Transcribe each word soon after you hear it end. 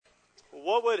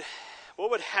What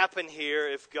would happen here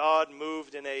if God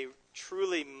moved in a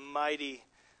truly mighty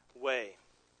way?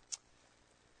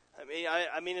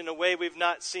 I mean, in a way we've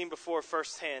not seen before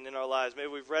firsthand in our lives. Maybe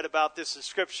we've read about this in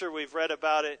Scripture, we've read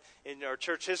about it in our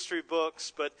church history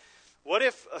books, but what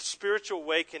if a spiritual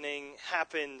awakening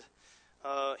happened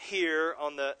here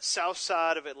on the south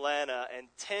side of Atlanta, and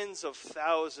tens of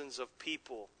thousands of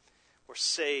people were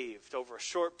saved over a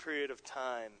short period of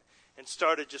time and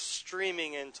started just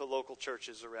streaming into local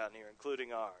churches around here,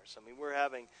 including ours? I mean, we're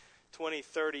having 20,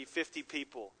 30, 50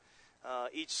 people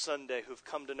each Sunday who've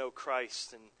come to know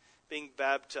Christ and being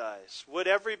baptized. Would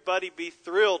everybody be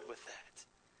thrilled with that?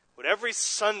 Would every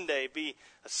Sunday be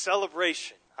a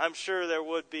celebration? I'm sure there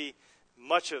would be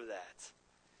much of that.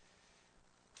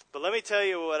 But let me tell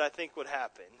you what I think would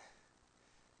happen.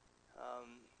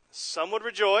 Some would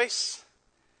rejoice,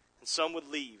 and some would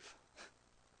leave.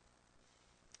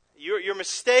 You're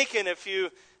mistaken if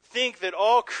you think that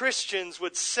all Christians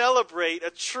would celebrate a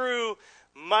true,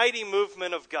 mighty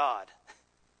movement of God.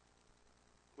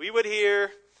 We would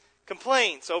hear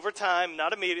complaints over time,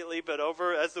 not immediately, but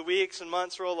over as the weeks and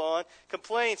months roll on,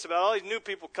 complaints about all these new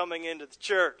people coming into the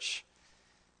church.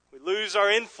 We lose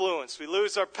our influence. We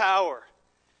lose our power.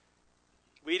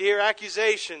 We'd hear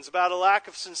accusations about a lack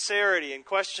of sincerity and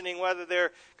questioning whether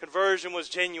their conversion was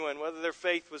genuine, whether their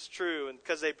faith was true, and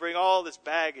because they bring all this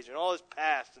baggage and all this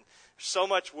past, and there's so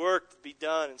much work to be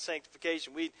done in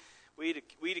sanctification. We'd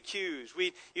accuse.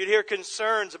 You'd hear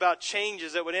concerns about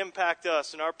changes that would impact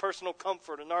us and our personal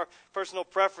comfort and our personal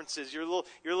preferences. Your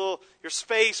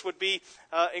space would be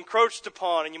encroached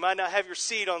upon, and you might not have your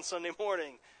seat on Sunday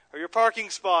morning, or your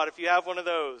parking spot if you have one of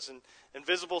those, and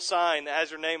invisible sign that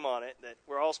has your name on it that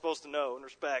we're all supposed to know and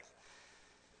respect.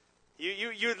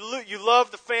 You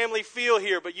love the family feel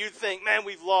here, but you'd think, man,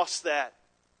 we've lost that.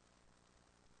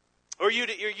 Or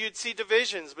you'd see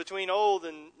divisions between old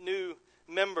and new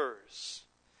members.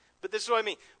 But this is what I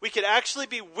mean. We could actually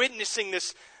be witnessing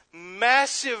this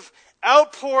massive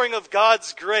outpouring of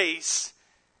God's grace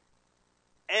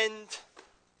and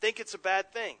think it's a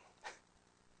bad thing.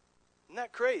 Isn't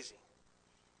that crazy?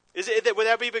 Would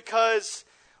that be because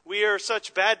we are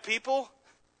such bad people?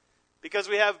 Because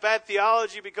we have bad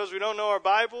theology? Because we don't know our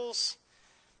Bibles?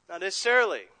 Not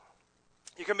necessarily.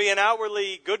 You can be an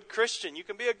outwardly good Christian. You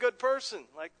can be a good person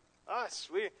like us.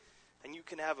 And you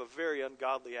can have a very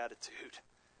ungodly attitude.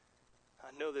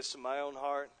 I know this in my own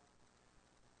heart.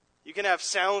 You can have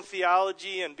sound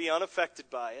theology and be unaffected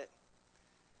by it.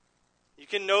 You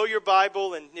can know your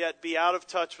Bible and yet be out of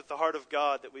touch with the heart of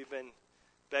God that we've been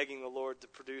begging the Lord to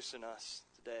produce in us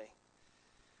today.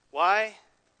 Why?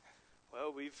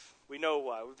 Well, we know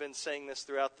why. We've been saying this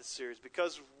throughout this series.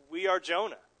 Because we are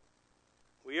Jonah.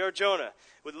 We are Jonah.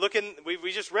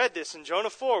 We just read this in Jonah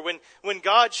 4. When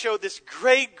God showed this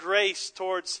great grace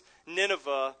towards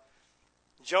Nineveh,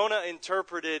 Jonah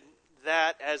interpreted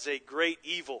that as a great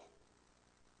evil.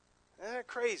 Isn't that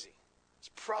crazy? This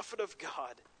prophet of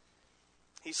God.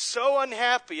 He's so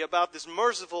unhappy about this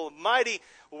merciful, mighty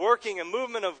working and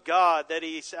movement of God that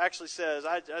he actually says,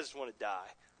 I just want to die.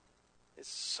 It's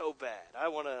so bad. I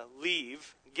want to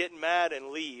leave, get mad and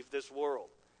leave this world.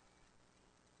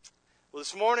 Well,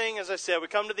 this morning, as I said, we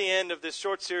come to the end of this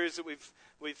short series that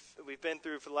we've been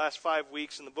through for the last 5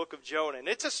 weeks in the book of Jonah. And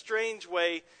it's a strange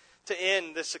way to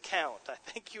end this account. I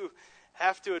think you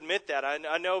have to admit that.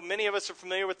 I know many of us are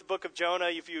familiar with the book of Jonah.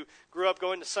 If you grew up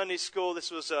going to Sunday school,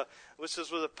 this was a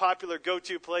popular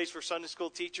go-to place for Sunday school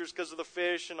teachers because of the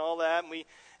fish and all that.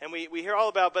 And we hear all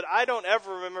about it, but I don't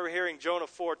ever remember hearing Jonah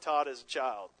 4 taught as a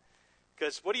child.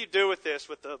 Because what do you do with this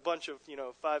with a bunch of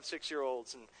 5,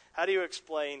 6-year-olds, and how do you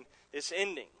explain this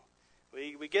ending?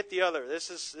 We get the other. This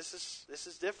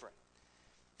is different.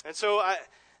 And so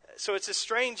it's a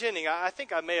strange ending. I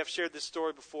think I may have shared this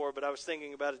story before, but I was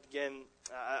thinking about it again.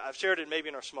 I've shared it maybe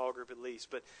in our small group at least.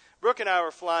 But Brooke and I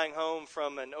were flying home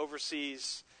from an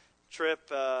overseas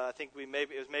trip. I think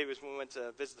maybe it was when we went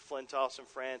to visit the Flintoffs in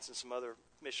France and some other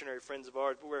missionary friends of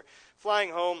ours. But we were flying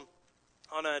home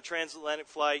on a transatlantic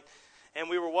flight, and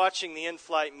we were watching the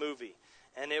in-flight movie.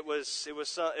 And it was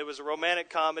a romantic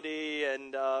comedy,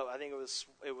 and I think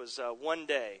it was One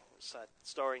Day,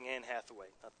 starring Anne Hathaway.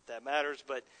 Not that matters,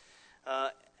 but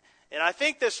and I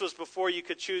think this was before you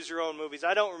could choose your own movies.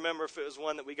 I don't remember if it was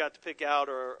one that we got to pick out,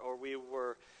 or we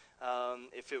were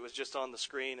if it was just on the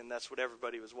screen and that's what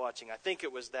everybody was watching. I think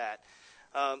it was that.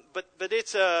 But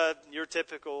it's your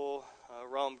typical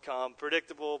rom-com,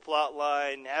 predictable plot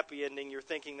line, happy ending. You're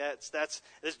thinking that's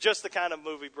just the kind of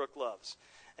movie Brooke loves.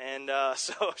 And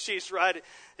so she's right.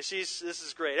 This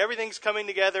is great. Everything's coming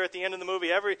together at the end of the movie.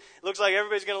 It looks like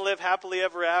everybody's going to live happily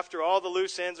ever after. All the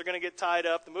loose ends are going to get tied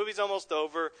up. The movie's almost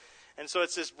over. And so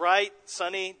it's this bright,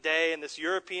 sunny day in this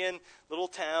European little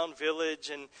town,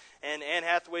 village. And Anne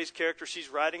Hathaway's character, she's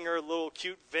riding her little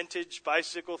cute vintage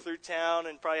bicycle through town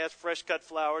and probably has fresh cut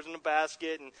flowers in a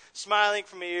basket and smiling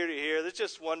from ear to ear. It's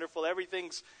just wonderful.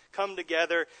 Everything's come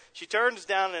together. She turns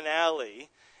down an alley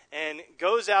and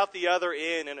goes out the other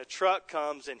end, and a truck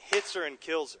comes and hits her and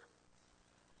kills her.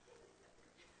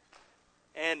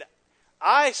 And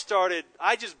I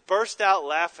just burst out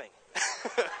laughing.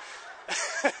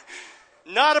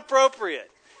 Not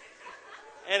appropriate.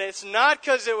 And it's not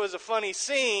because it was a funny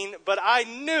scene, but I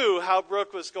knew how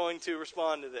Brooke was going to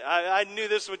respond to this. I knew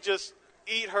this would just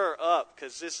eat her up,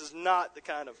 because this is not the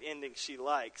kind of ending she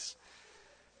likes.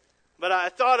 But I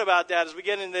thought about that as we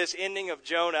get into this ending of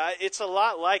Jonah. It's a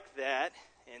lot like that,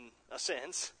 in a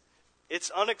sense.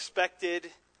 It's unexpected.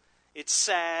 It's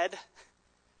sad.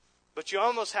 But you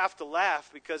almost have to laugh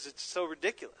because it's so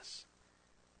ridiculous.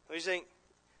 You think,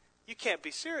 you can't be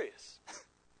serious.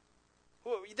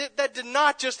 Well, that did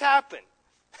not just happen.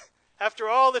 After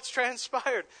all that's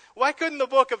transpired. Why couldn't the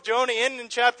book of Jonah end in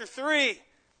chapter 3?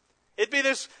 It'd be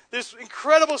this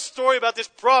incredible story about this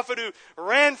prophet who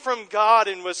ran from God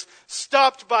and was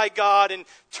stopped by God and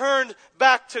turned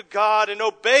back to God and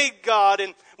obeyed God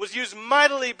and was used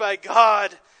mightily by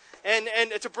God and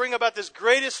to bring about this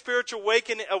greatest spiritual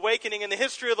awakening in the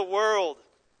history of the world.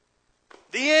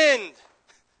 The end.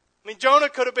 I mean, Jonah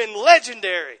could have been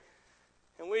legendary.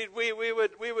 And we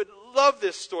would love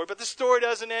this story. But the story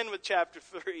doesn't end with chapter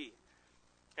 3.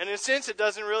 And in a sense, it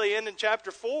doesn't really end in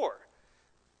chapter 4.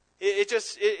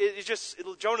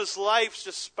 Jonah's life's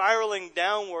just spiraling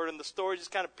downward, and the story just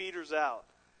kind of peters out.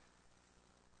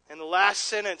 And the last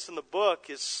sentence in the book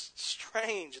is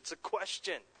strange. It's a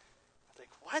question. I think,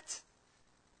 what?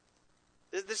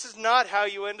 This is not how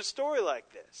you end a story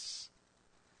like this.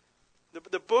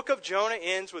 The book of Jonah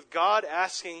ends with God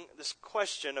asking this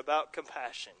question about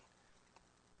compassion.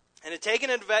 And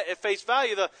taken at face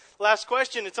value, the last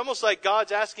question, it's almost like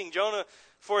God's asking Jonah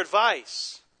for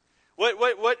advice.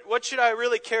 What should I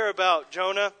really care about,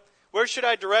 Jonah? Where should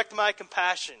I direct my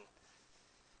compassion?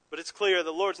 But it's clear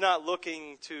the Lord's not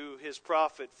looking to his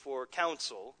prophet for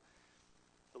counsel.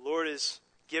 The Lord is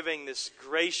giving this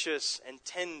gracious and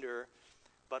tender,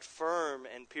 but firm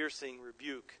and piercing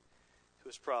rebuke to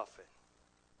his prophet.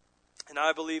 And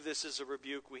I believe this is a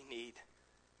rebuke we need.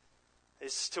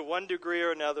 It's to one degree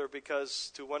or another,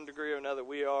 because to one degree or another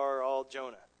we are all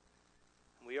Jonah.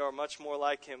 We are much more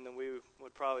like him than we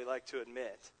would probably like to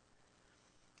admit.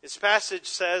 This passage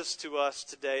says to us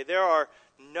today, there are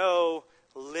no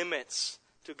limits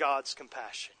to God's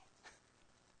compassion.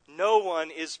 No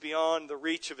one is beyond the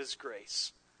reach of his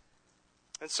grace.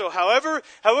 And so however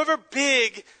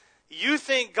big you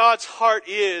think God's heart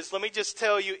is, let me just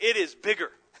tell you, it is bigger.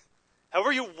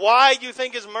 However wide you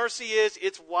think his mercy is,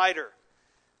 it's wider.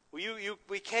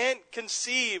 We can't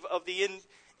conceive of the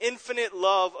infinite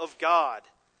love of God.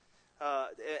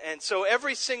 And so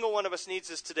every single one of us needs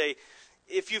this today.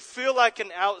 If you feel like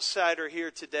an outsider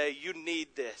here today, you need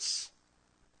this.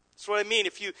 That's what I mean.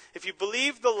 If you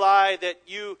believe the lie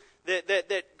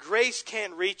that grace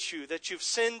can't reach you, that you've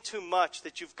sinned too much,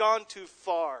 that you've gone too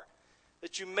far,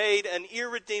 that you made an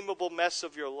irredeemable mess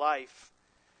of your life,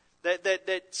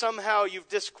 that somehow you've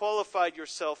disqualified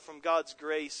yourself from God's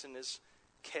grace and his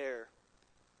care,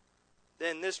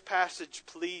 then this passage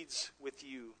pleads with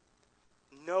you.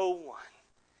 No one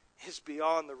is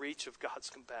beyond the reach of God's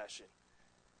compassion.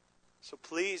 So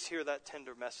please hear that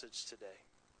tender message today.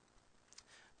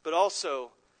 But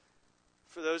also,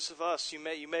 for those of us, you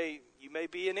may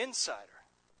be an insider.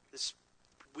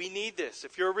 We need this.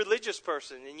 If you're a religious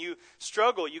person and you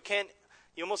struggle, you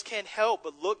almost can't help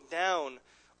but look down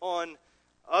on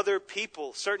other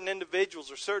people, certain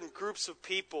individuals or certain groups of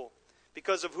people,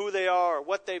 because of who they are or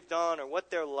what they've done or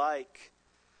what they're like.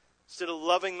 Instead of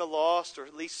loving the lost, or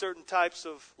at least certain types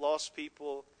of lost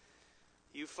people,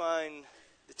 you find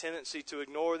the tendency to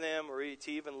ignore them or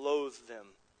to even loathe them.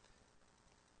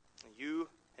 You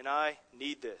and I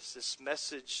need this. This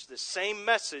message, the same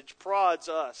message prods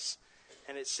us.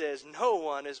 And it says, no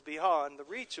one is beyond the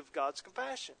reach of God's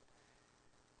compassion.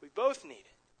 We both need it.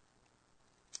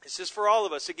 This is for all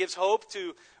of us. It gives hope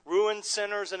to ruined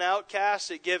sinners and outcasts.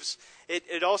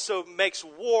 It also makes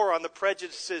war on the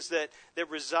prejudices that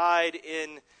reside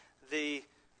in the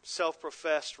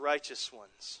self-professed righteous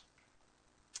ones.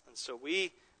 And so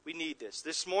we need this.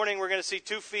 This morning we're going to see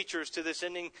two features to this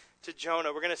ending to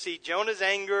Jonah. We're going to see Jonah's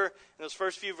anger in those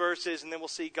first few verses, and then we'll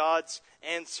see God's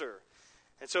answer.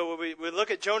 And so when we look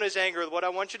at Jonah's anger, what I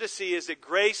want you to see is that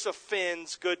grace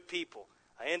offends good people.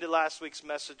 I ended last week's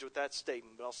message with that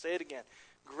statement, but I'll say it again.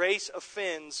 Grace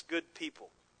offends good people.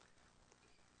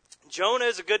 Jonah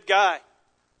is a good guy.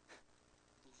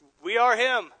 We are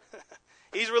him.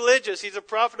 He's religious. He's a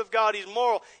prophet of God. He's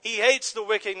moral. He hates the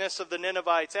wickedness of the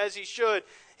Ninevites, as he should.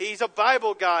 He's a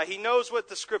Bible guy. He knows what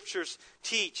the Scriptures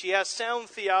teach. He has sound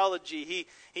theology.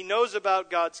 He knows about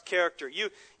God's character. You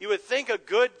would think a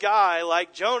good guy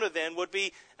like Jonah then would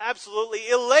be absolutely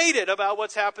elated about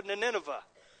what's happened in Nineveh.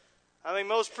 I mean,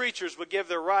 most preachers would give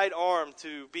their right arm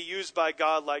to be used by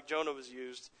God like Jonah was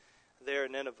used there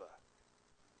in Nineveh.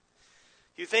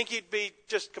 You think he'd be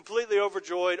just completely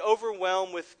overjoyed,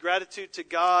 overwhelmed with gratitude to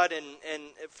God and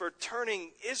for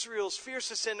turning Israel's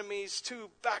fiercest enemies to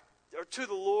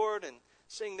the Lord and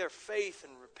seeing their faith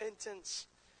and repentance.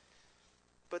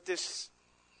 But this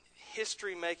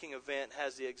history-making event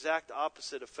has the exact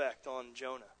opposite effect on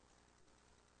Jonah.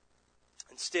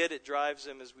 Instead, it drives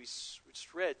him, as we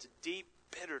just read, to deep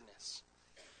bitterness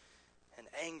and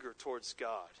anger towards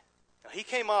God. Now, he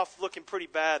came off looking pretty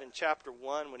bad in chapter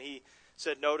 1 when he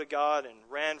said no to God and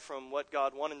ran from what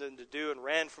God wanted him to do and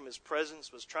ran from his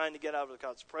presence, was trying to get out of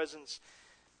God's presence.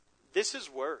 This is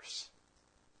worse.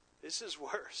 This is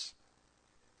worse.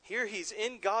 Here he's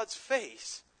in God's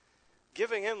face,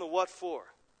 giving him the what for.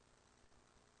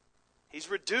 He's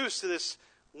reduced to this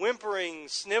whimpering,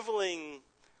 sniveling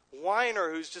whiner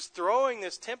who's just throwing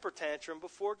this temper tantrum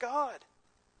before God.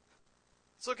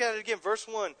 Let's look at it again. Verse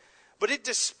 1. But it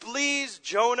displeased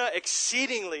Jonah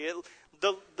exceedingly.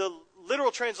 The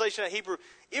literal translation of Hebrew,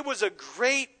 it was a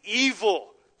great evil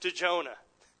to Jonah.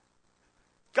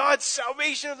 God's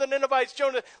salvation of the Ninevites,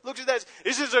 Jonah looks at that as,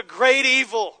 this is a great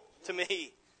evil to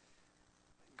me.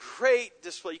 Great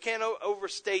display. You can't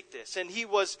overstate this. And he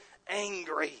was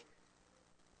angry.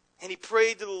 And he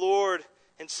prayed to the Lord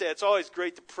and said, it's always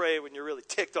great to pray when you're really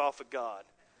ticked off at God.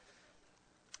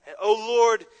 And, oh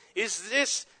Lord, is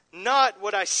this not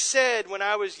what I said when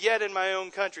I was yet in my own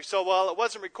country? So while it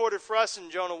wasn't recorded for us in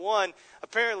Jonah 1,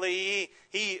 apparently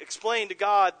he explained to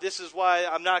God, this is why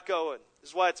I'm not going.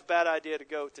 This is why it's a bad idea to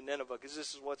go to Nineveh, because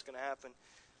this is what's going to happen.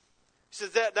 He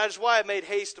says, that is why I made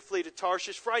haste to flee to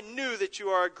Tarshish, for I knew that you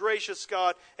are a gracious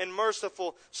God and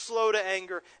merciful, slow to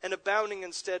anger, and abounding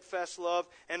in steadfast love,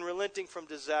 and relenting from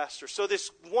disaster. So this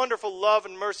wonderful love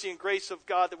and mercy and grace of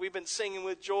God that we've been singing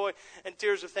with joy and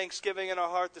tears of thanksgiving in our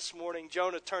heart this morning,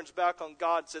 Jonah turns back on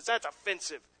God and says, that's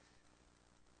offensive.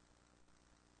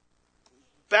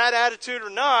 Bad attitude or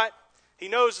not, he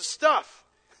knows the stuff.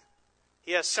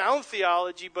 He has sound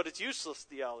theology, but it's useless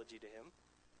theology to him.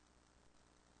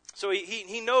 So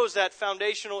he knows that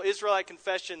foundational Israelite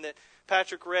confession that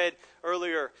Patrick read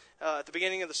earlier at the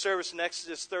beginning of the service in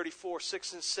Exodus 34,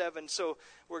 6 and 7. So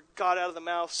where God out of the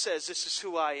mouth says, this is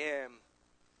who I am.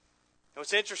 Now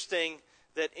it's interesting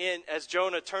that as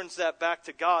Jonah turns that back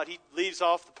to God, he leaves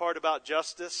off the part about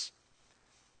justice.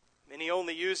 And he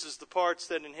only uses the parts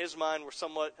that in his mind were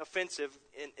somewhat offensive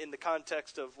in the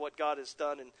context of what God has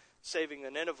done in saving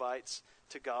the Ninevites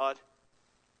to God.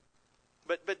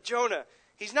 But Jonah,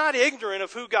 he's not ignorant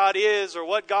of who God is or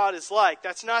what God is like.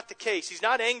 That's not the case. He's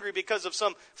not angry because of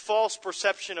some false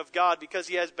perception of God because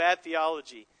he has bad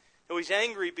theology. No, he's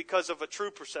angry because of a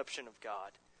true perception of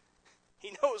God.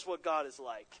 He knows what God is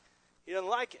like. He doesn't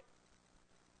like it.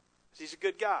 He's a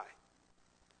good guy.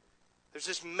 There's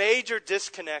this major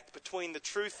disconnect between the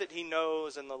truth that he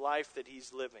knows and the life that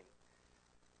he's living.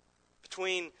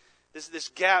 Between this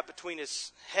gap between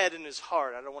his head and his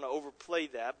heart. I don't want to overplay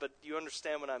that, but you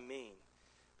understand what I mean.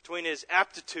 Between his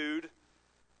aptitude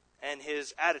and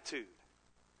his attitude.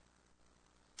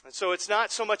 And so it's not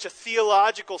so much a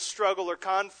theological struggle or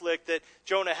conflict that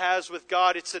Jonah has with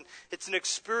God. It's an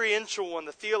experiential one.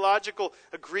 The theological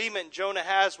agreement Jonah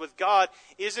has with God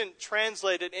isn't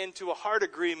translated into a heart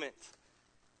agreement.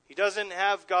 He doesn't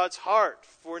have God's heart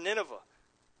for Nineveh.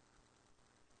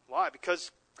 Why?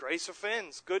 Because grace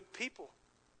offends good people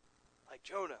like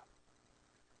Jonah.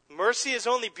 Mercy is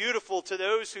only beautiful to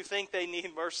those who think they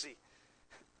need mercy.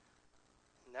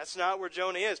 And that's not where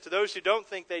Jonah is. To those who don't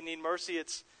think they need mercy,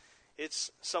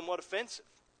 it's somewhat offensive.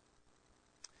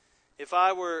 If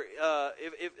I were,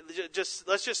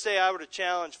 let's just say I were to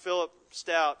challenge Philip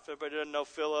Stout. If everybody doesn't know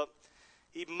Philip,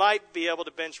 he might be able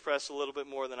to bench press a little bit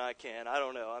more than I can. I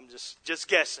don't know. I'm just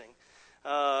guessing.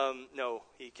 No,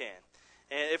 he can.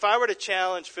 And if I were to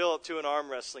challenge Philip to an arm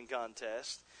wrestling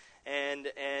contest, and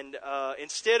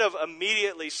instead of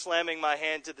immediately slamming my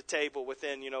hand to the table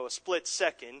within a split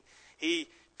second, he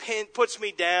puts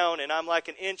me down, and I'm like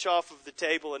an inch off of the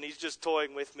table, and he's just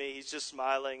toying with me. He's just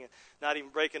smiling and not even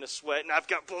breaking a sweat. And I've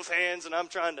got both hands, and I'm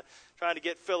trying to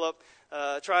get Philip,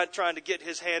 trying to get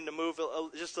his hand to move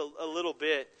just a little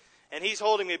bit. And he's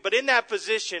holding me. But in that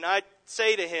position, I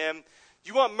say to him,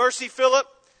 "You want mercy, Philip?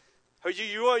 Or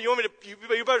you want me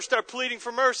to? You better start pleading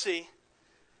for mercy."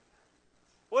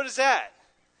 What is that?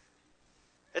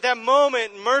 At that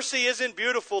moment, mercy isn't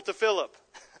beautiful to Philip.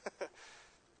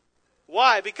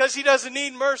 Why? Because he doesn't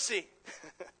need mercy.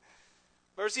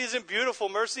 Mercy isn't beautiful.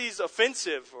 Mercy is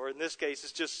offensive, or in this case,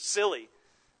 it's just silly,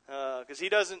 because he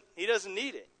doesn't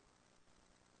need it.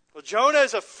 Well, Jonah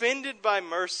is offended by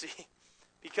mercy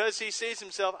because he sees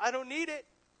himself, I don't need it.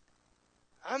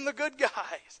 I'm the good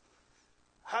guys.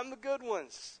 I'm the good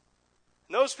ones.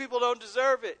 And those people don't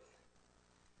deserve it.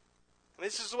 And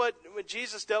this is what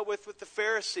Jesus dealt with the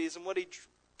Pharisees and what he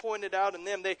pointed out in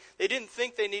them. They didn't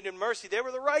think they needed mercy. They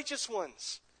were the righteous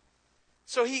ones.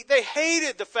 So they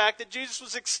hated the fact that Jesus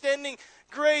was extending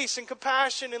grace and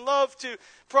compassion and love to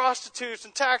prostitutes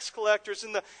and tax collectors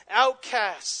and the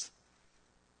outcasts.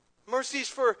 Mercy's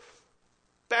for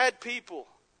bad people.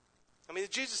 I mean,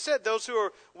 Jesus said those who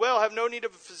are well have no need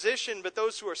of a physician, but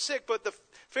those who are sick. But the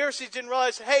Pharisees didn't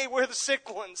realize, hey, we're the sick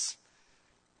ones.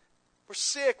 We're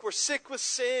sick with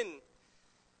sin.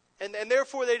 And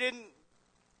therefore they didn't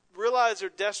realize their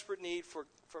desperate need for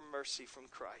mercy from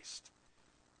Christ.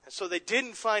 And so they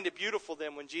didn't find it beautiful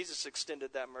then when Jesus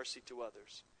extended that mercy to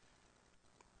others.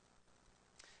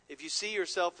 If you see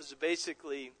yourself as a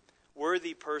basically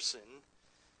worthy person,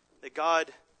 that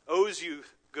God owes you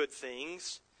good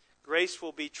things, grace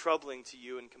will be troubling to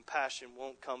you and compassion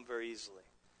won't come very easily.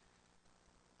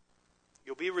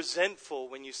 You'll be resentful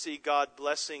when you see God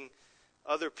blessing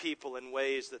other people in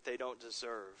ways that they don't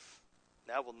deserve.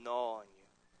 That will gnaw on you.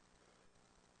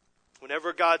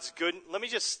 Whenever God's good,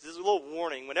 this is a little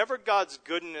warning. Whenever God's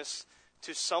goodness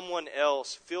to someone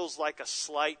else feels like a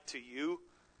slight to you,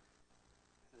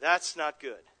 that's not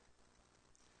good.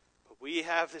 But we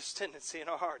have this tendency in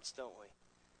our hearts, don't we?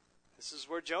 This is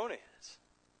where Jonah is.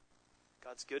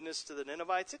 God's goodness to the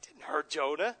Ninevites, it didn't hurt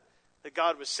Jonah that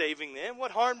God was saving them.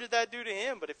 What harm did that do to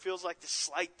him? But it feels like the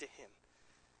slight to him.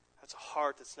 That's a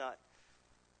heart that's not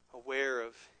aware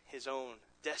of his own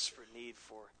desperate need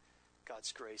for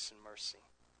God's grace and mercy.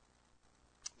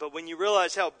 But when you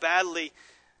realize how badly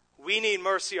we need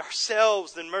mercy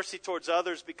ourselves, then mercy towards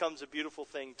others becomes a beautiful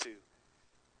thing too.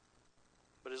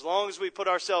 But as long as we put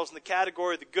ourselves in the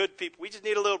category of the good people, we just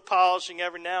need a little polishing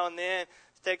every now and then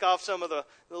to take off some of the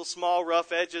little small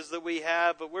rough edges that we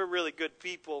have, but we're really good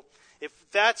people. If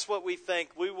that's what we think,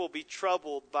 we will be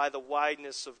troubled by the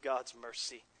wideness of God's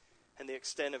mercy and the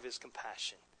extent of his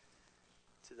compassion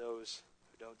to those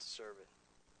who don't deserve it.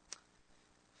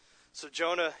 So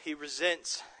Jonah, he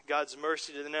resents God's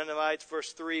mercy to the Ninevites.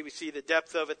 Verse 3, we see the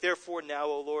depth of it. Therefore now,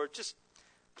 O Lord, just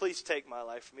please take my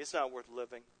life from me. It's not worth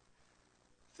living.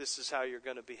 If this is how you're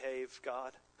going to behave,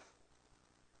 God.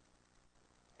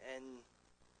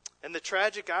 And the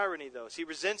tragic irony, though, is he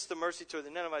resents the mercy to the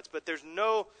Ninevites, but there's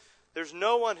no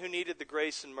one who needed the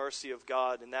grace and mercy of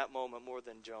God in that moment more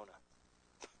than Jonah.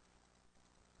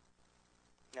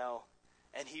 Now,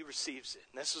 and he receives it.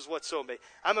 And this is what's so amazing.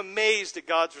 I'm amazed at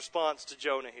God's response to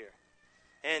Jonah here.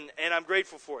 And I'm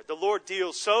grateful for it. The Lord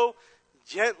deals so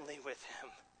gently with him.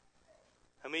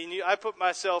 I mean, I put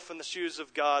myself in the shoes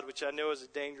of God, which I know is a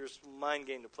dangerous mind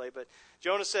game to play. But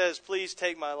Jonah says, please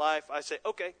take my life. I say,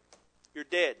 okay, you're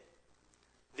dead.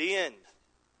 The end.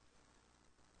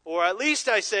 Or at least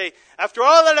I say, after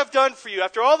all that I've done for you,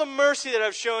 after all the mercy that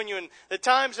I've shown you, and the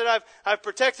times that I've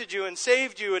protected you and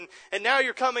saved you, and now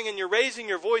you're coming and you're raising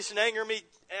your voice in anger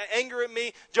at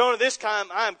me, Jonah, this time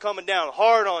I am coming down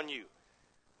hard on you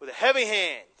with a heavy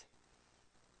hand.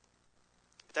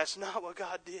 But that's not what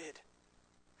God did.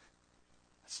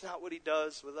 That's not what he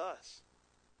does with us.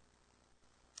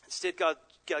 Instead, God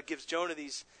gives Jonah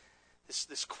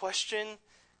this question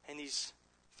and these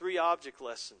 3 object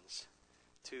lessons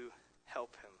to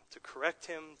help him, to correct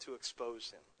him, to expose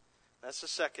him. That's the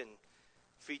second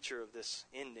feature of this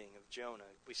ending of Jonah.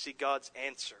 We see God's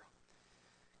answer.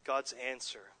 God's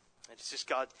answer. And it's just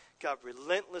God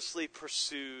relentlessly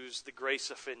pursues the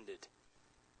grace offended.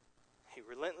 He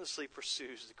relentlessly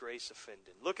pursues the grace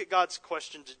offended. Look at God's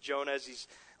question to Jonah as he's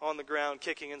on the ground,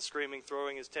 kicking and screaming,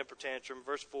 throwing his temper tantrum.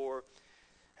 Verse 4,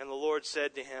 and the Lord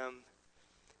said to him,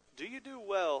 do you do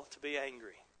well to be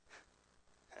angry?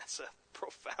 That's a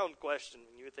profound question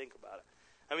when you think about it.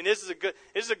 I mean, this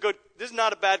is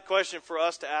not a bad question for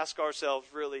us to ask ourselves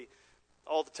really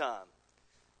all the time.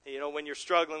 You know, when you're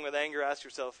struggling with anger, ask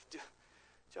yourself,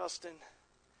 Justin,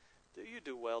 do you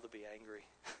do well to be angry?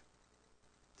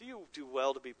 Do you do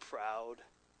well to be proud,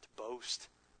 to boast?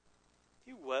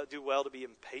 Do you do well to be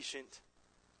impatient?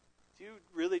 Do you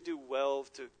really do well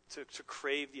to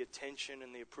crave the attention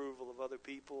and the approval of other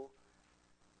people?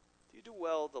 Do you do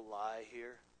well to lie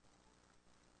here?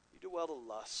 Do you do well to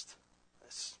lust?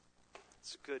 That's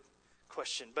a good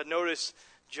question. But notice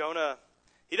Jonah,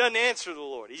 he doesn't answer the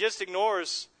Lord. He just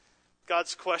ignores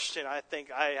God's question. I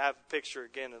think I have a picture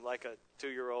again of like a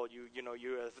 2-year-old. You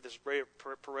have this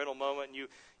parental moment, and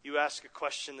you ask a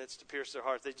question that's to pierce their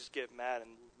heart. They just get mad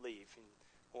and leave and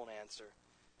won't answer.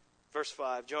 Verse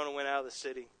 5, Jonah went out of the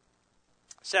city,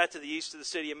 sat to the east of the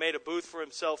city, and made a booth for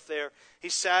himself there. He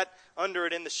sat under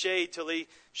it in the shade till he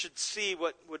should see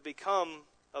what would become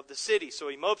of the city. So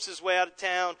he mopes his way out of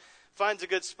town, finds a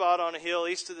good spot on a hill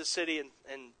east of the city, and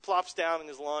plops down in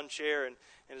his lawn chair and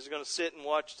is going to sit and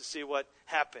watch to see what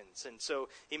happens. And so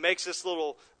he makes this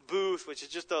little booth, which is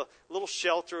just a little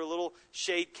shelter, a little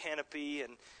shade canopy,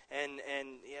 and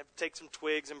you have to take some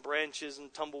twigs and branches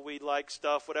and tumbleweed-like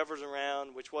stuff, whatever's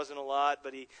around, which wasn't a lot,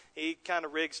 but he kind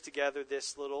of rigs together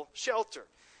this little shelter.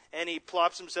 And he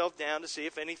plops himself down to see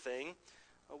if anything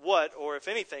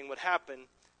would happen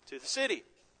to the city.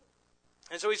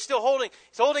 And so he's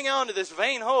holding on to this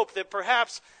vain hope that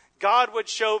perhaps God would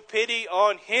show pity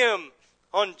on him,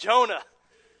 on Jonah.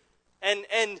 And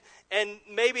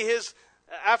maybe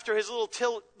after his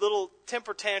little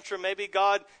temper tantrum, maybe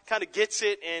God kind of gets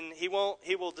it, and he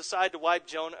will decide to wipe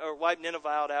Nineveh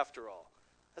out after all.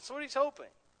 That's what he's hoping.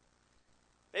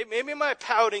 Maybe my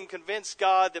pouting convinced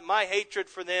God that my hatred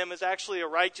for them is actually a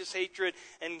righteous hatred,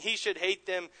 and he should hate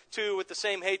them too with the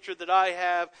same hatred that I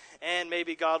have, and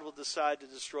maybe God will decide to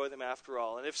destroy them after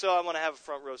all. And if so, I want to have a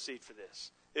front row seat for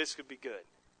this. This could be good.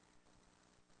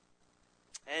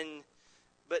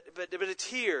 But it's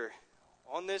here,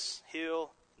 on this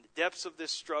hill, in the depths of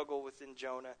this struggle within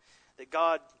Jonah, that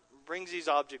God brings these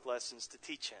object lessons to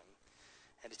teach him,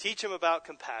 and to teach him about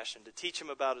compassion, to teach him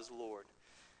about his Lord.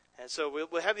 And so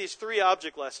we'll have these 3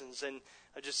 object lessons, and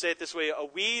I'll just say it this way: a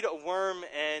weed, a worm,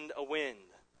 and a wind.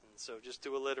 And so just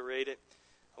to alliterate it,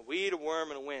 a weed, a worm,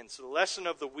 and a wind. So the lesson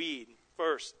of the weed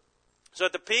first. So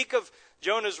at the peak of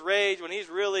Jonah's rage, when he's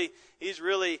really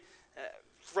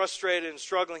frustrated and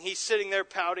struggling, he's sitting there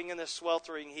pouting in this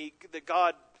sweltering heat, that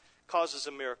God causes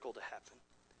a miracle to happen.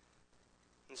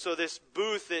 And so this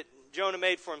booth that Jonah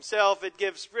made for himself, it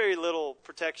gives very little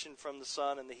protection from the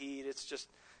sun and the heat. It's just,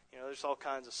 there's all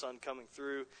kinds of sun coming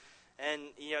through. And,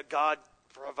 God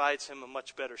provides him a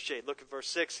much better shade. Look at verse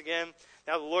 6 again.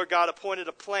 Now the Lord God appointed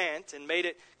a plant and made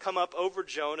it come up over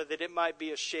Jonah, that it might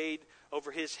be a shade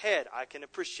over his head. I can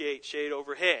appreciate shade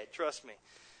overhead, trust me.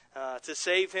 To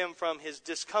save him from his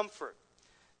discomfort.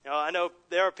 I know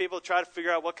there are people who try to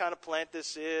figure out what kind of plant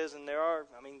this is, and there are,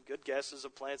 good guesses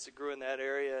of plants that grew in that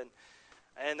area,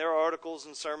 and there are articles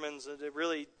and sermons that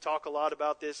really talk a lot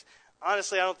about this.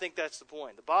 Honestly, I don't think that's the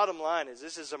point. The bottom line is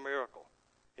this is a miracle.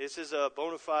 This is a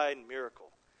bona fide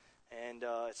miracle. And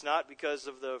it's not because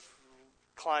of the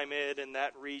climate in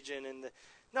that region, and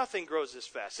nothing grows this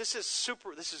fast. This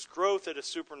is growth at a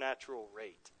supernatural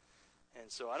rate. And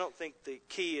so I don't think the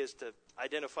key is to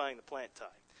identifying the plant type.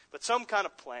 But some kind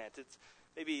of plant. It's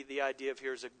maybe the idea of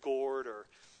here is a gourd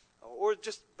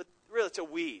but really it's a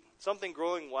weed. Something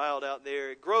growing wild out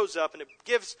there. It grows up and it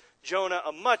gives Jonah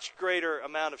a much greater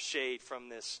amount of shade from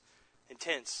this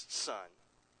intense sun.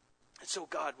 And so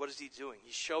God, what is he doing?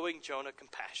 He's showing Jonah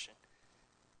compassion.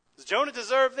 Does Jonah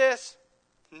deserve this?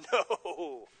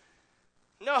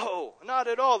 No, not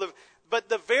at all. But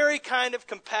the very kind of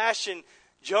compassion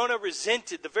Jonah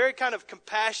resented, the very kind of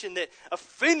compassion that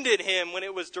offended him when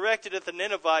it was directed at the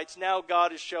Ninevites, now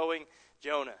God is showing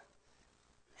Jonah.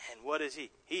 And what is he?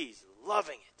 He's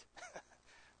loving it.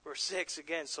 Verse 6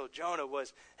 again, so Jonah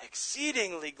was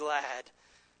exceedingly glad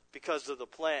because of the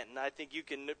plant. And I think you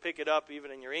can pick it up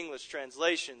even in your English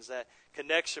translations, that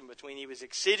connection between he was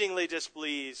exceedingly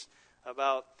displeased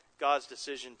about God's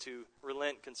decision to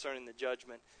relent concerning the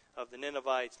judgment of the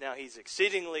Ninevites. Now he's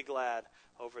exceedingly glad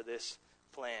over this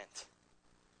plant.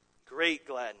 Great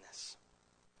gladness.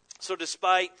 So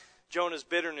despite Jonah's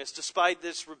bitterness, despite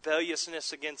this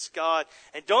rebelliousness against God,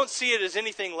 and don't see it as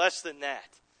anything less than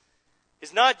that.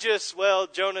 It's not just,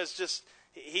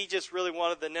 he just really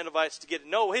wanted the Ninevites to get it.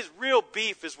 No, his real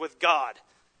beef is with God.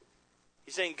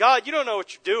 He's saying, God, you don't know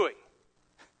what you're doing.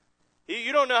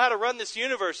 You don't know how to run this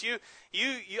universe.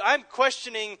 I'm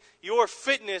questioning your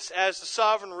fitness as the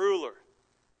sovereign ruler.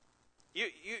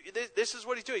 This is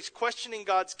what he's doing. He's questioning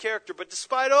God's character. But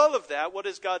despite all of that, what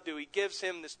does God do? He gives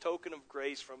him this token of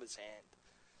grace from his hand.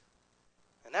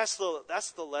 And that's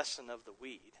the lesson of the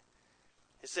weed.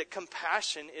 Is that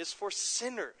compassion is for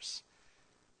sinners.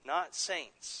 not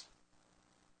saints.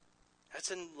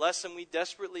 That's a lesson we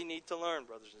desperately need to learn,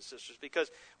 brothers and sisters,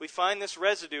 because we find this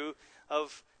residue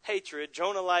of hatred,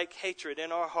 Jonah-like hatred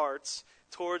in our hearts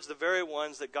towards the very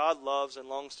ones that God loves and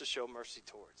longs to show mercy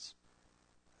towards.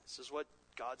 This is what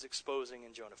God's exposing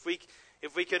in Jonah.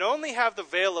 If we could only have the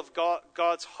veil of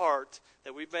God's heart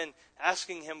that we've been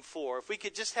asking Him for, if we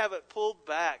could just have it pulled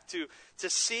back to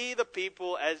see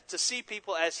people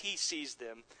as He sees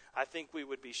them, I think we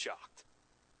would be shocked.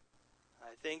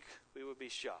 I think we would be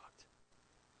shocked.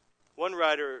 One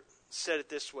writer said it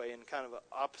this way in kind of an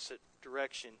opposite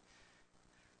direction.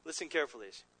 Listen carefully.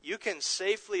 You can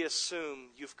safely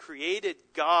assume you've created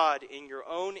God in your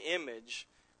own image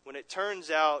when it turns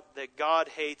out that God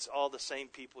hates all the same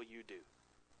people you do.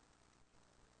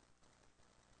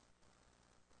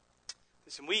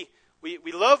 Listen, we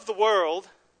love the world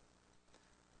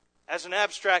as an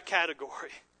abstract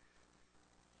category.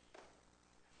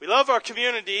 We love our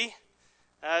community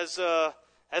as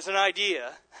an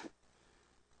idea.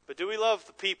 But do we love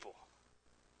the people?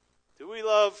 Do we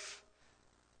love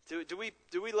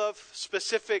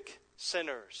specific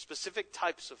sinners, specific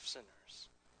types of sinners?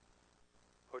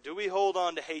 Or do we hold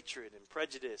on to hatred and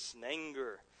prejudice and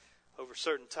anger over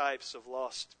certain types of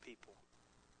lost people?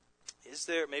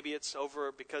 Maybe it's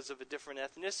over because of a different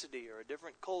ethnicity or a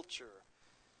different culture,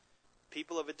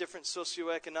 people of a different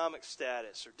socioeconomic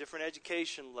status or different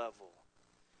education level,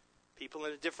 people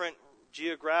in a different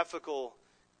geographical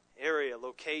area,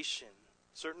 location,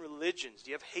 certain religions. Do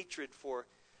you have hatred for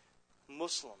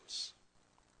Muslims?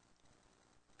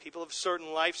 People of certain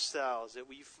lifestyles that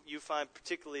you find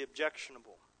particularly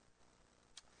objectionable.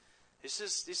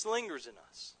 This lingers in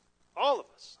us. All of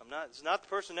us. It's not the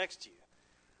person next to you.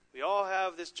 We all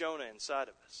have this Jonah inside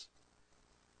of us.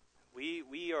 We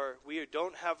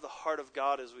don't have the heart of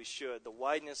God as we should, the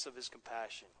wideness of His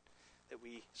compassion that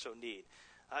we so need.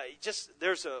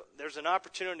 There's an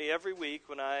opportunity every week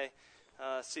when I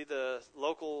see the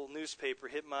local newspaper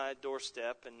hit my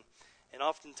doorstep, and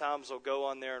oftentimes I'll go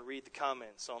on there and read the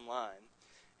comments online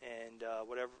and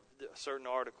whatever certain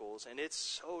articles, and it's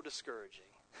so discouraging.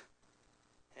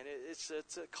 And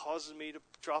it causes me to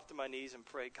drop to my knees and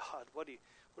pray, God, what do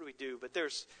we do? But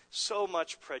there's so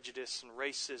much prejudice and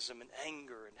racism and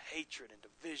anger and hatred and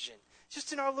division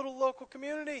just in our little local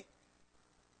community.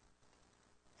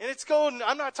 And it's going,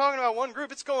 I'm not talking about one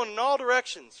group, it's going in all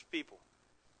directions, people.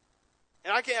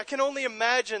 And I can only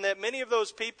imagine that many of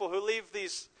those people who leave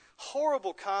these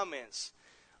horrible comments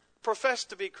profess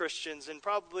to be Christians and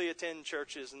probably attend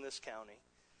churches in this county.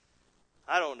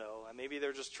 I don't know. Maybe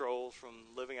they're just trolls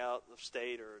from living out of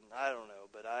state, or I don't know.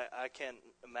 But I can't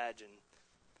imagine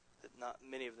that not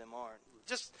many of them aren't.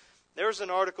 There was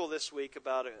an article this week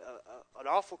about an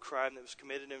awful crime that was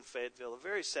committed in Fayetteville, a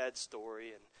very sad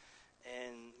story,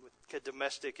 and with a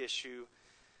domestic issue.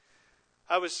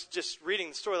 I was just reading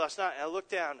the story last night, and I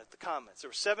looked down at the comments. There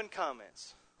were 7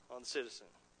 comments on Citizen.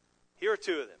 Here are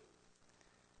 2 of them.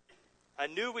 I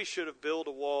knew we should have built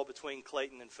a wall between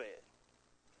Clayton and Fayette.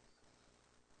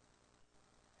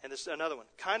 And there's another one.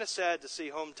 Kind of sad to see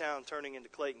hometown turning into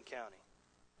Clayton County.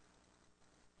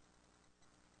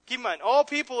 Keep in mind, all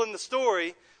people in the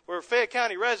story were Fayette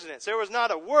County residents. There was not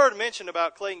a word mentioned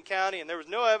about Clayton County, and there was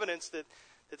no evidence that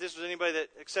this was anybody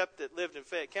that lived in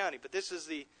Fayette County. But this is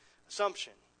the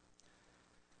assumption.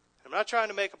 I'm not trying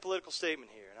to make a political statement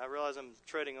here, and I realize I'm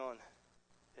treading on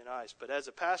thin ice. But as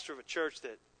a pastor of a church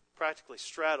that practically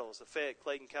straddles the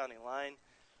Fayette-Clayton County line,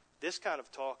 this kind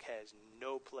of talk has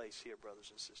no place here, brothers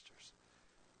and sisters.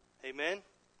 Amen?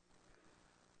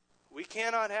 We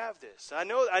cannot have this. I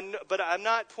know, but I'm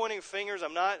not pointing fingers.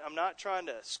 I'm not trying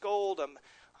to scold.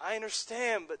 I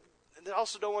understand, but I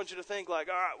also don't want you to think like,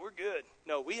 all right, we're good.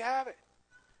 No, we have it.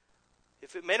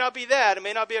 If it may not be that, it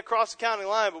may not be across the county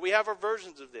line, but we have our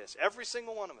versions of this. Every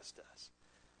single one of us does.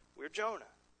 We're Jonah.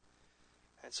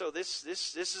 And so this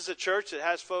is a church that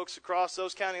has folks across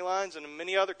those county lines and in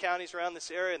many other counties around this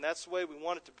area, and that's the way we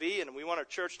want it to be, and we want our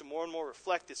church to more and more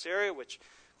reflect this area, which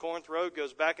Corinth Road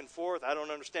goes back and forth. I don't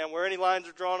understand where any lines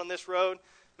are drawn on this road.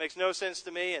 Makes no sense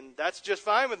to me, and that's just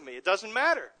fine with me. It doesn't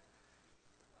matter.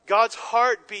 God's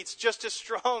heart beats just as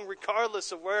strong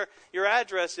regardless of where your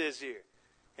address is here.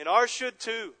 And ours should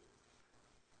too.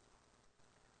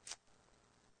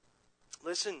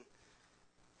 Listen,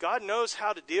 God knows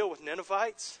how to deal with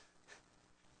Ninevites.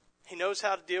 He knows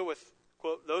how to deal with,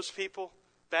 quote, those people,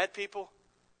 bad people.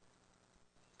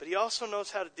 But He also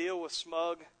knows how to deal with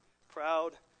smug,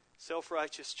 proud,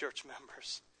 self-righteous church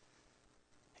members.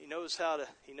 He knows how to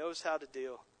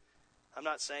deal. I'm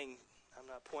not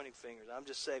pointing fingers. I'm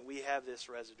just saying we have this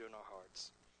residue in our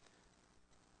hearts.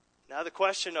 Now the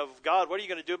question of, God, what are you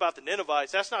going to do about the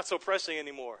Ninevites? That's not so pressing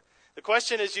anymore. The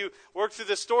question as you work through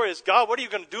this story is, God, what are you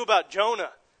going to do about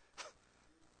Jonah?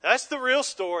 That's the real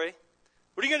story.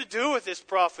 What are you going to do with this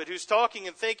prophet who's talking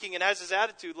and thinking and has his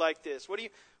attitude like this? What are you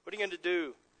going to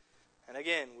do? And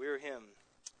again, we're him.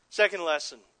 Second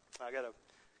lesson. I got to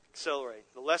accelerate.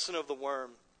 The lesson of the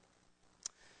worm.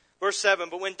 Verse 7,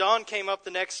 but when dawn came up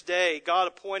the next day, God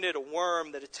appointed a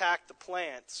worm that attacked the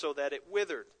plant so that it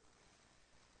withered.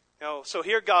 Now, so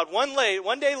here God, one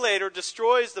day later,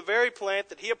 destroys the very plant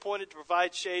that he appointed to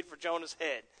provide shade for Jonah's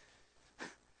head.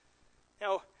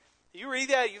 Now, you read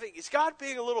that, you think, is God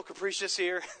being a little capricious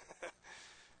here?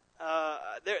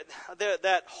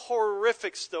 That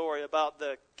horrific story about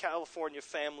the California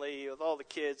family with all the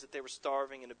kids that they were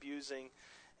starving and abusing.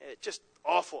 Just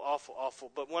awful, awful,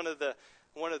 awful. But one of the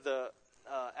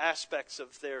aspects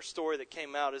of their story that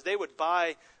came out is they would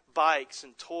buy bikes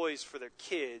and toys for their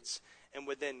kids and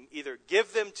would then either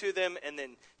give them to them and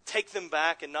then take them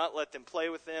back and not let them play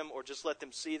with them, or just let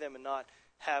them see them and not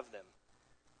have them.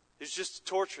 It was just to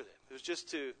torture them.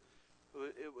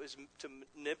 It was to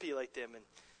manipulate them, and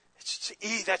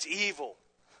that's evil.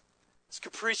 It's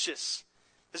capricious.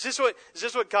 Is this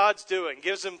what God's doing?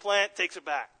 Gives them a plant, takes it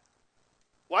back.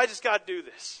 Why does God do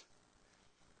this?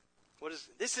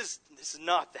 This is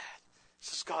not that.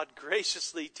 This is God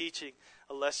graciously teaching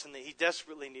a lesson that he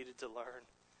desperately needed to learn.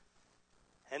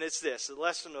 And it's this, the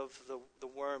lesson of the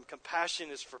worm.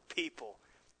 Compassion is for people,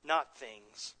 not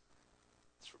things.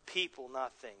 It's for people,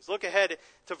 not things. Look ahead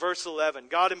to verse 11.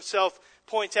 God himself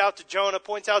points out to Jonah,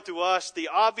 points out to us the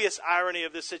obvious irony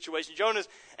of this situation. Jonah's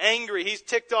angry. He's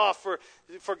ticked off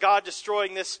for God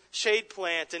destroying this shade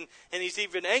plant. And he's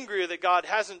even angrier that God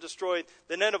hasn't destroyed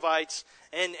the Ninevites.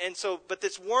 But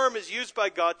this worm is used by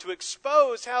God to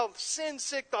expose how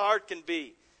sin-sick the heart can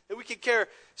be. That we can care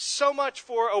so much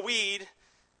for a weed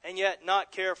and yet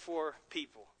not care for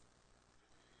people.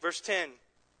 Verse 10,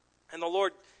 and the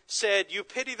Lord said, you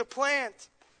pity the plant,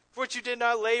 for which you did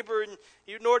not labor,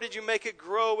 nor did you make it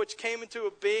grow, which came into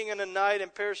a being in a night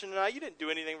and perished in a night. You didn't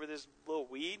do anything for this little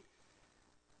weed.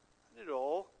 I did it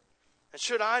all. And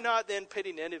should I not then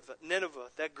pity Nineveh,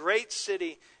 that great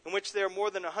city in which there are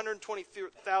more than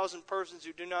 120,000 persons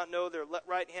who do not know their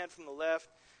right hand from the left,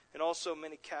 and also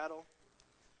many cattle?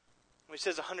 When he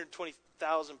says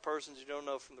 120,000 persons who don't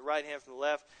know from the right hand from the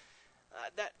left,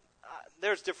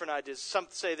 there's different ideas. Some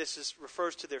say this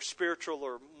refers to their spiritual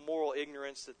or moral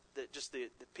ignorance, that just the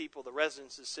people, the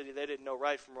residents of the city, they didn't know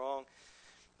right from wrong,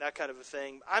 that kind of a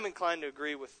thing. I'm inclined to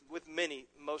agree with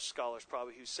most scholars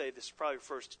probably, who say this probably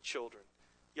refers to children,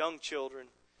 young children,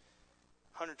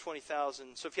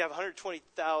 120,000. So if you have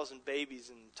 120,000 babies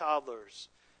and toddlers,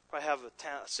 probably have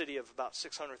a city of about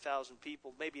 600,000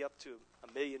 people, maybe up to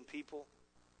 1 million people.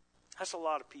 That's a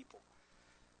lot of people.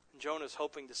 And Jonah's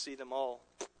hoping to see them all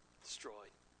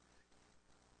destroyed.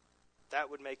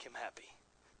 That would make him happy.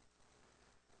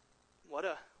 What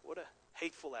a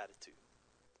hateful attitude.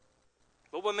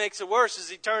 But what makes it worse is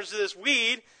he turns to this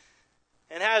weed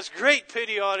and has great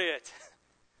pity on it.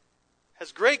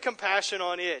 Has great compassion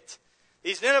on it.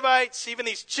 These Ninevites, even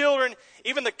these children,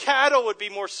 even the cattle would be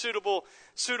more suitable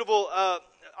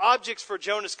objects for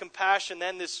Jonah's compassion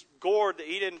than this gourd that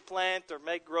he didn't plant or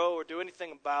make grow or do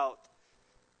anything about.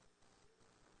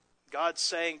 God's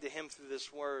saying to him through this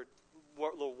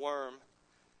little worm,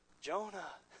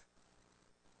 Jonah,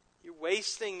 you're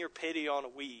wasting your pity on a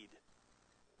weed.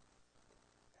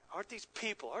 Aren't these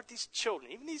people, aren't these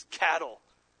children, even these cattle,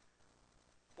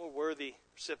 more worthy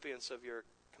recipients of your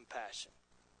compassion?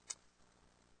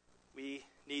 We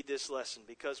need this lesson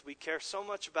because we care so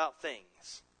much about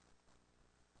things.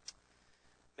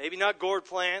 Maybe not gourd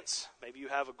plants. Maybe you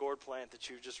have a gourd plant that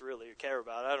you just really care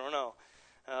about. I don't know.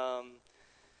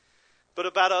 But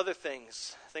about other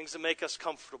things that make us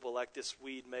comfortable, like this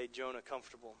weed made Jonah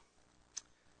comfortable.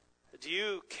 Do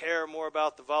you care more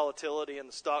about the volatility in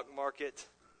the stock market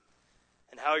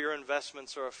and how your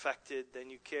investments are affected than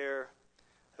you care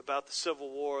about the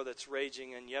civil war that's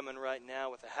raging in Yemen right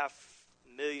now, with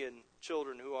 500,000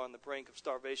 children who are on the brink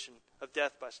of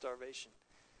death by starvation?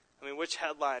 I mean, which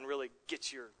headline really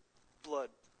gets your blood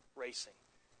racing,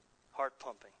 heart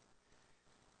pumping?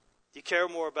 Do you care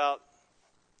more about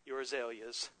your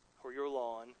azaleas or your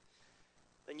lawn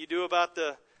than you do about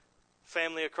the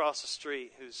family across the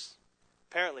street who's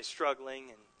apparently struggling,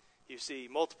 and you see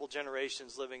multiple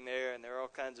generations living there, and there are all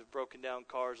kinds of broken down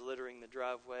cars littering the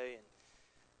driveway and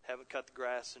haven't cut the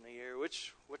grass in a year?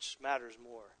 Which matters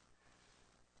more?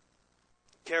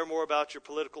 Care more about your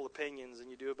political opinions than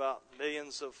you do about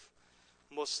millions of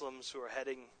Muslims who are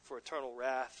heading for eternal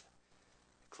wrath,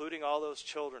 including all those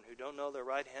children who don't know their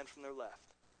right hand from their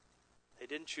left? They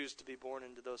didn't choose to be born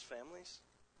into those families,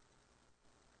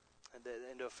 and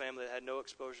into a family that had no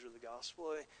exposure to the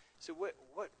gospel. So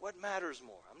what matters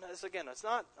more? I'm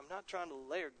not trying to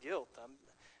layer guilt.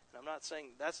 I'm not saying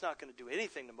that's not going to do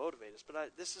anything to motivate us.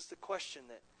 But this is the question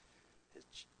that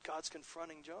God's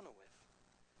confronting Jonah with.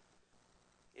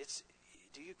 It's,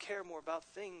 do you care more about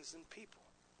things than people?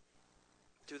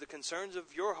 Do the concerns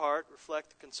of your heart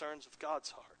reflect the concerns of God's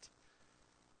heart?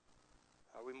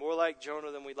 Are we more like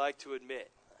Jonah than we'd like to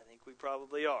admit? I think we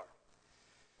probably are.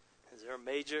 Is there a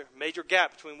major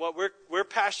gap between what we're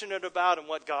passionate about and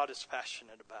what God is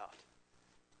passionate about?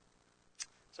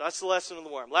 So that's the lesson of the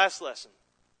worm. Last lesson.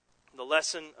 The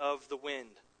lesson of the wind.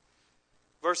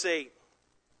 Verse 8.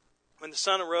 When the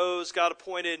sun arose, God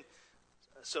appointed,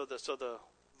 so the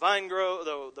vine grows,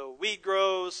 the weed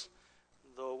grows,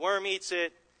 the worm eats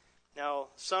it. Now,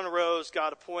 the sun arose,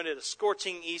 God appointed a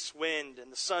scorching east wind,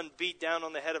 and the sun beat down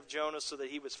on the head of Jonah so that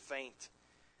he was faint.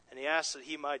 And he asked that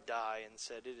he might die, and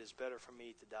said, "It is better for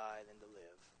me to die than to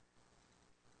live."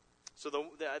 So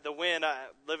the wind,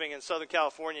 living in Southern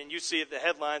California, and you see the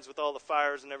headlines with all the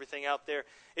fires and everything out there,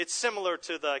 it's similar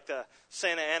to the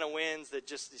Santa Ana winds, that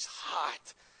just these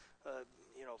hot,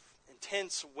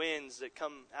 intense winds that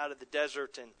come out of the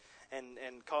desert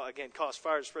and cause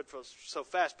fire to spread so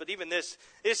fast. But even this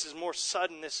is more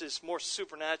sudden. This is more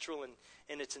supernatural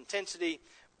in its intensity.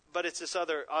 But it's this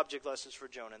other object lessons for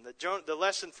Jonah. And the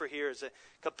lesson for here is that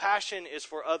compassion is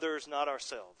for others, not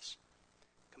ourselves.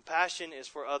 Compassion is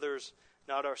for others,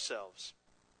 not ourselves.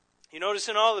 You notice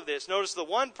in all of this, notice the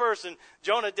one person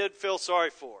Jonah did feel sorry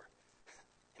for.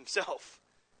 Himself.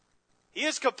 He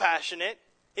is compassionate.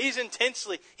 He has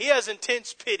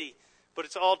intense pity. But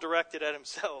it's all directed at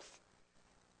himself.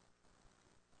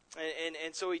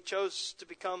 And so he chose to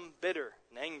become bitter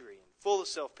and angry and full of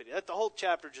self-pity. The whole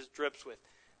chapter just drips with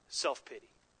self-pity.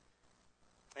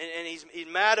 And he's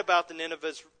mad about the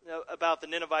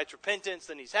Ninevites' repentance.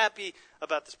 Then he's happy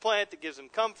about this plant that gives him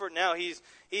comfort. Now he's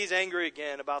angry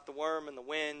again about the worm and the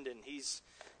wind. And he's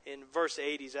in verse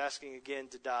 8, he's asking again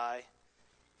to die.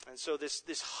 And so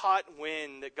this hot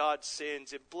wind that God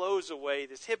sends, it blows away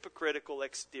this hypocritical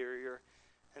exterior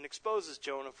and exposes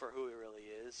Jonah for who he really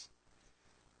is.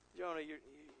 Jonah, you're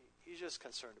just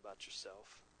concerned about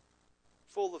yourself.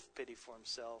 Full of pity for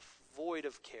himself. Void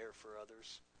of care for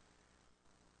others.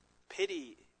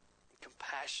 Pity and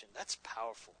compassion, that's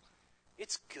powerful.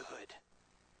 It's good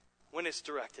when it's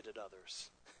directed at others.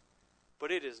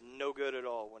 But it is no good at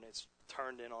all when it's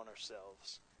turned in on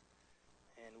ourselves.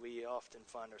 And we often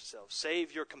find ourselves.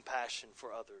 Save your compassion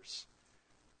for others.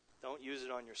 Don't use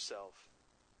it on yourself.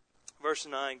 Verse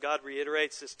 9, God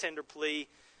reiterates this tender plea,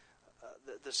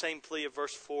 the same plea of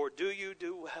verse 4. Do you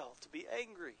do well to be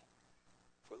angry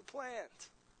for the plant?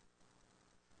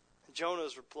 And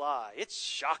Jonah's reply, it's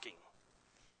shocking.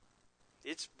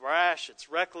 It's brash, it's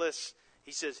reckless.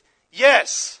 He says,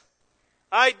 yes,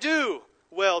 I do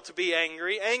well to be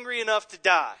angry enough to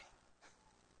die.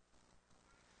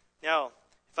 Now,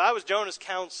 if I was Jonah's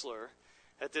counselor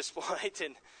at this point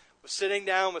and was sitting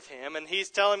down with him, and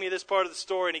he's telling me this part of the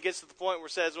story, and he gets to the point where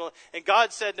it says, well, and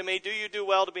God said to me, do you do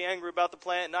well to be angry about the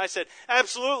plant? And I said,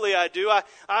 absolutely I do.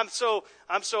 I'm so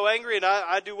angry, and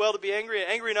I do well to be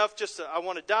angry enough just I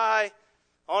want to die.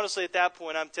 Honestly, at that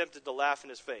point, I'm tempted to laugh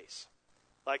in his face,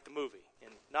 like the movie.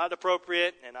 And not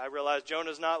appropriate, and I realize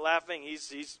Jonah's not laughing.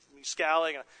 He's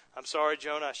scowling. I'm sorry,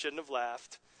 Jonah, I shouldn't have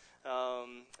laughed.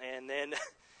 And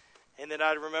then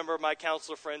I'd remember my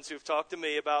counselor friends who've talked to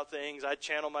me about things. I'd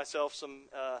channel myself some,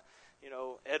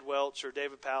 Ed Welch or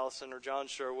David Pallison or John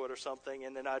Sherwood or something,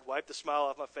 and then I'd wipe the smile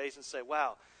off my face and say,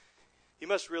 wow,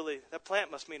 that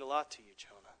plant must mean a lot to you,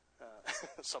 Jonah.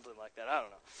 Something like that. I don't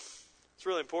know. It's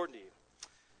really important to you.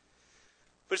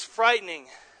 But it's frightening.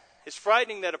 It's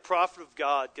frightening that a prophet of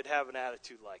God could have an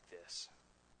attitude like this.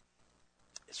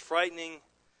 It's frightening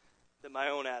that my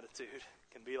own attitude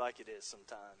can be like it is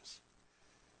sometimes.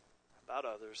 About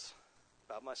others,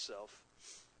 about myself.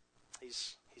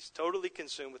 He's totally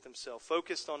consumed with himself,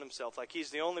 focused on himself, like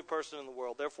he's the only person in the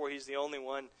world. Therefore, he's the only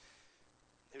one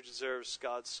who deserves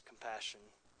God's compassion.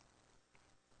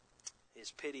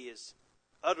 His pity is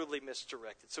utterly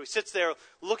misdirected. So he sits there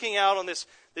looking out on this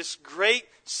great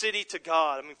city to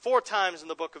God. 4 times in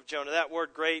the book of Jonah, that word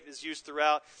great is used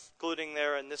throughout, including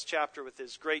there in this chapter with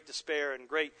his great despair and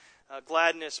great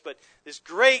gladness. But this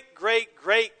great, great,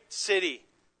 great city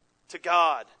to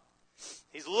God.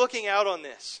 He's looking out on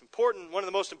this one of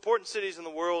the most important cities in the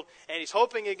world, and he's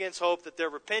hoping against hope that their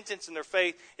repentance and their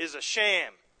faith is a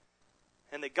sham,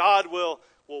 and that God will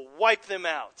wipe them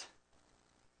out.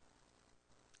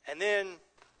 And then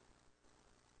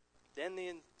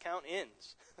the account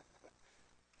ends.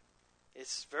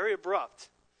 It's very abrupt.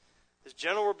 This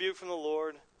gentle rebuke from the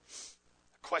Lord.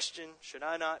 A question, should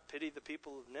I not pity the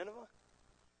people of Nineveh?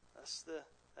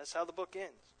 That's how the book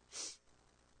ends.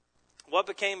 What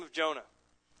became of Jonah?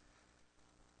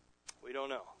 We don't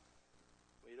know.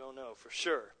 We don't know for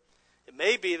sure. It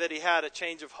may be that he had a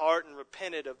change of heart and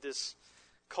repented of this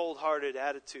cold-hearted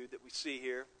attitude that we see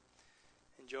here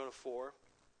in Jonah 4.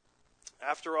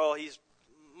 After all,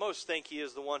 most think he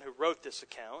is the one who wrote this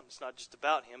account. It's not just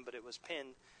about him, but it was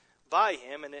penned by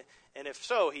him. And if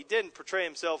so, he didn't portray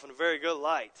himself in a very good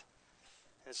light.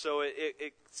 And so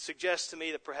it suggests to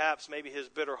me that perhaps maybe his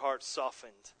bitter heart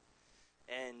softened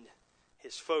and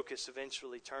his focus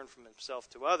eventually turned from himself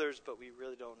to others, but we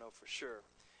really don't know for sure.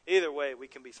 Either way, we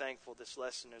can be thankful this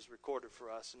lesson is recorded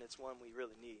for us, and it's one we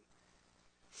really need.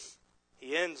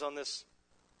 He ends on this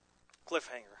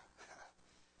cliffhanger,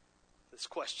 this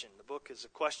question. The book is a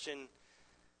question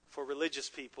for religious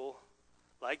people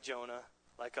like Jonah,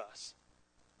 like us.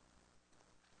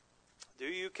 Do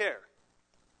you care?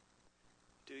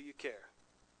 Do you care?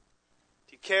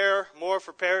 Do you care more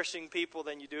for perishing people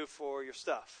than you do for your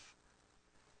stuff?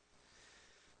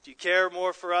 Do you care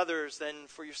more for others than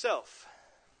for yourself?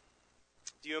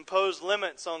 Do you impose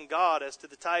limits on God as to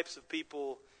the types of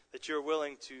people that you're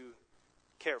willing to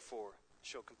care for,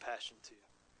 show compassion to?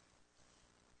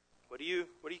 What do you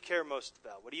care most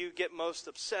about? What do you get most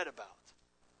upset about?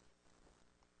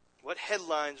 What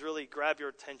headlines really grab your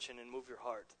attention and move your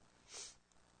heart?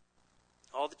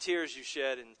 All the tears you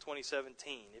shed in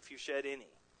 2017, if you shed any,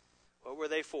 what were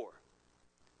they for?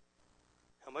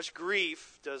 How much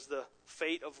grief does the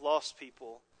fate of lost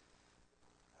people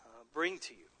bring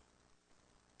to you?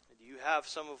 Do you have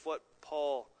some of what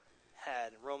Paul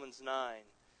had in Romans 9,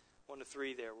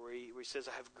 1-3 there, where he says,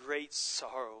 I have great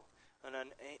sorrow and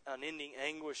unending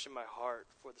anguish in my heart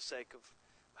for the sake of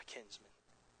my kinsmen,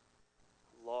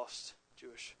 lost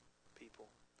Jewish people.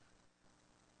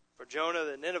 For Jonah,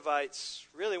 the Ninevites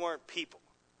really weren't people.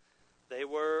 They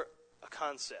were a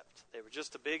concept. They were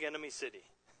just a big enemy city.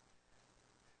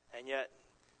 And yet,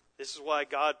 this is why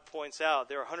God points out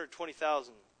there are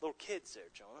 120,000 little kids there,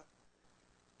 Jonah.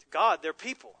 To God, they're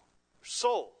people. They're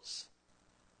souls.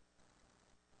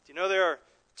 Do you know there are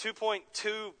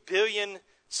 2.2 billion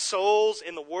souls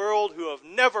in the world who have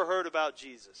never heard about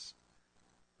Jesus?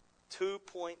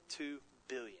 2.2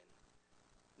 billion.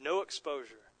 No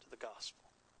exposure to the gospel.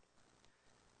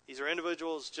 These are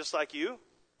individuals just like you.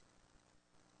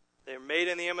 They're made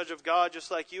in the image of God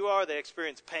just like you are. They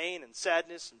experience pain and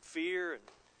sadness and fear and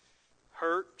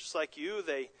hurt just like you.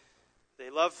 They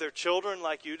love their children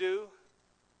like you do.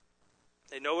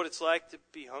 They know what it's like to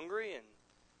be hungry and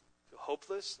feel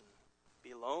hopeless and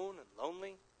be alone and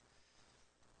lonely.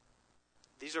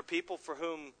 These are people for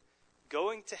whom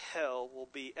going to hell will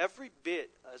be every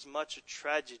bit as much a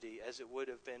tragedy as it would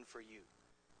have been for you.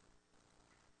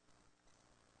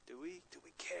 Do we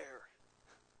care?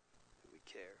 Do we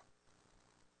care?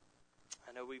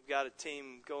 I know we've got a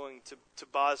team going to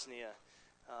Bosnia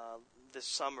this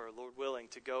summer, Lord willing,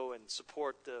 to go and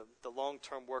support the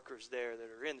long-term workers there that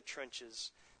are in the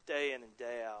trenches day in and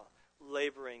day out,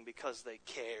 laboring because they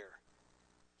care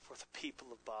for the people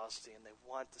of Bosnia, and they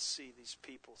want to see these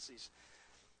people, these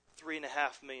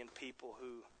 3.5 million people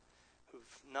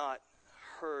who've not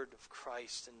heard of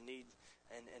Christ and need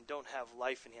and don't have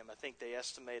life in Him. I think they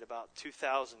estimate about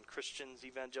 2,000 Christians,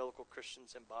 evangelical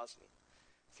Christians in Bosnia.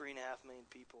 3.5 million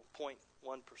people, 0.1%,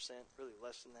 really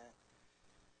less than that.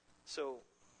 So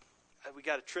we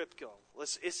got a trip going.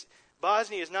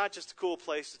 Bosnia is not just a cool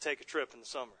place to take a trip in the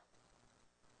summer.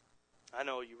 I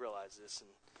know you realize this, and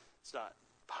it's not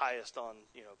highest on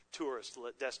tourist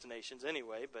destinations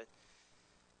anyway, but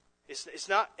it's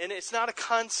not a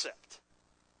concept.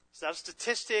 It's not a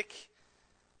statistic.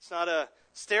 It's not a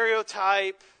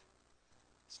stereotype.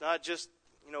 It's not just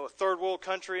a third world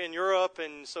country in Europe,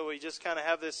 and so we just kind of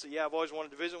have this, I've always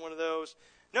wanted to visit one of those.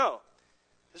 No.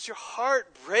 Does your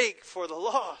heart break for the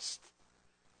lost?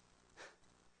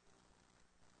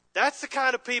 That's the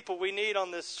kind of people we need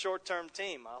on this short-term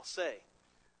team, I'll say.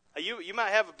 You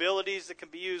might have abilities that can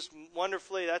be used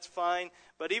wonderfully, that's fine,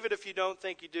 but even if you don't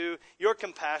think you do, your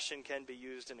compassion can be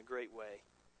used in a great way.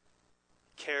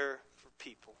 Care for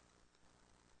people.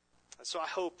 And so I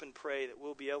hope and pray that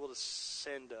we'll be able to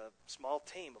send a small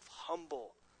team of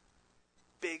humble,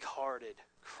 big-hearted,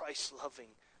 Christ-loving,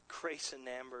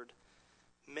 grace-enamored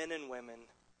men and women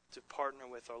to partner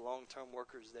with our long-term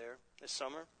workers there this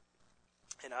summer.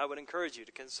 And I would encourage you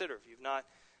to consider, if you've not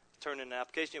turned in an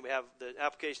application, we have the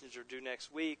applications are due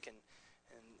next week, and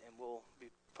we'll be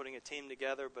putting a team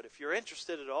together. But if you're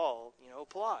interested at all,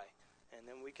 apply, and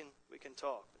then we can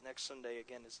talk. Next Sunday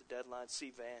again is the deadline.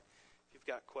 See Van if you've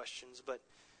got questions. But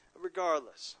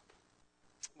regardless,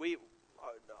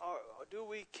 do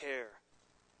we care?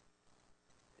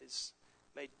 Is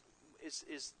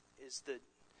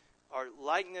our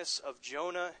likeness of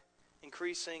Jonah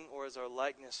increasing, or is our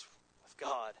likeness of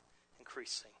God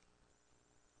increasing?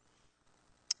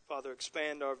 Father,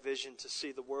 expand our vision to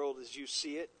see the world as you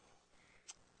see it.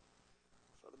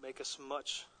 Father, make us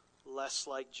much less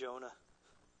like Jonah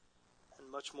and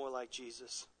much more like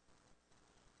Jesus.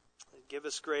 And give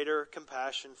us greater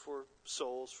compassion for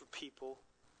souls, for people.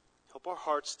 Help our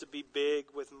hearts to be big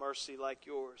with mercy like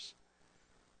yours.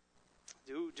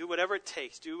 Do whatever it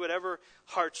takes. Do whatever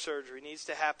heart surgery needs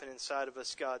to happen inside of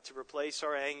us, God, to replace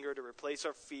our anger, to replace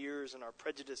our fears and our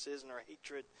prejudices and our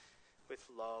hatred with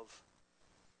love.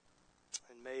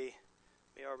 And may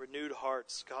our renewed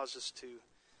hearts cause us to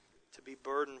be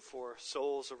burdened for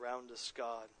souls around us,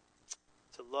 God,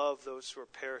 to love those who are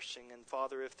perishing. And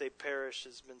Father, if they perish,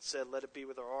 as has been said, let it be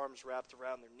with our arms wrapped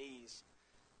around their knees.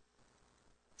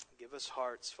 Give us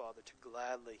hearts, Father, to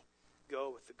gladly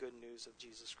go with the good news of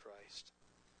Jesus Christ.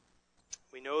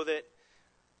 We know that,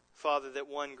 Father, that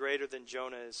one greater than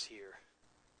Jonah is here,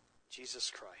 Jesus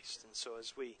Christ. And so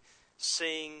as we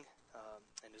sing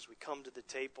and as we come to the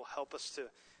table, help us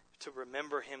to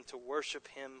remember him, to worship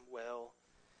him well.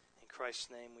 In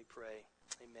Christ's name we pray.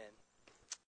 Amen.